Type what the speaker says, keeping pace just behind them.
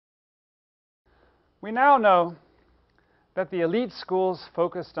We now know that the elite schools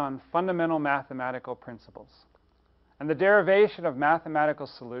focused on fundamental mathematical principles and the derivation of mathematical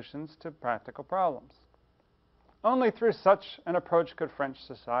solutions to practical problems. Only through such an approach could French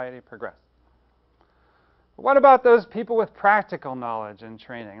society progress. But what about those people with practical knowledge and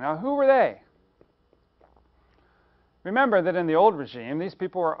training? Now, who were they? Remember that in the old regime, these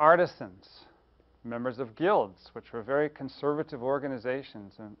people were artisans, members of guilds, which were very conservative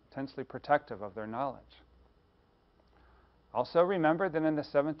organizations and intensely protective of their knowledge. Also remember that in the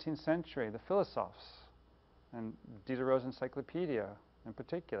 17th century, the philosophes, and Diderot's Encyclopedia in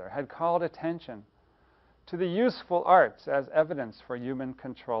particular, had called attention to the useful arts as evidence for human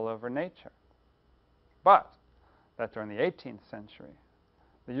control over nature. But that during the 18th century,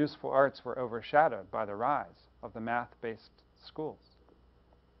 the useful arts were overshadowed by the rise of the math-based schools.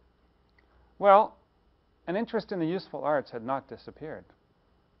 Well, an interest in the useful arts had not disappeared.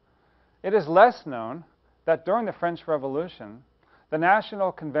 It is less known that during the French Revolution, the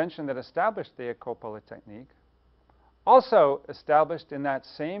national convention that established the École Polytechnique also established in that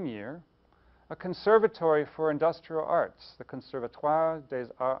same year a conservatory for industrial arts, the Conservatoire des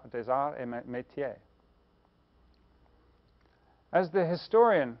Arts et Métiers. As the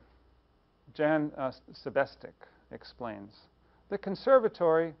historian Jan Sebestik explains, the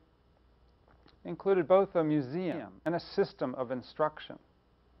conservatory included both a museum and a system of instruction.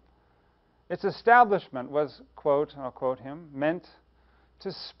 Its establishment was, quote, I'll quote him, meant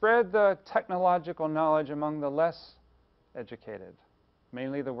to spread the technological knowledge among the less educated,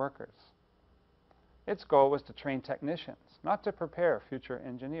 mainly the workers. Its goal was to train technicians, not to prepare future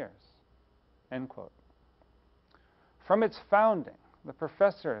engineers, end quote. From its founding, the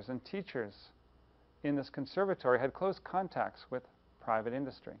professors and teachers in this conservatory had close contacts with private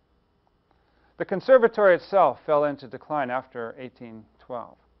industry. The conservatory itself fell into decline after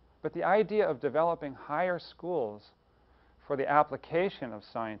 1812, but the idea of developing higher schools for the application of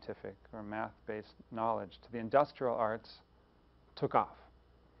scientific or math-based knowledge to the industrial arts took off.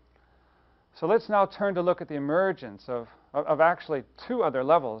 So let's now turn to look at the emergence of actually two other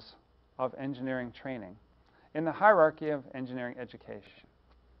levels of engineering training in the hierarchy of engineering education,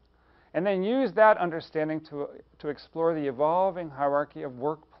 and then use that understanding to explore the evolving hierarchy of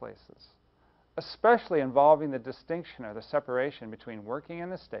workplaces, especially involving the distinction or the separation between working in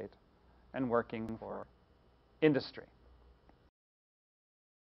the state and working for industry.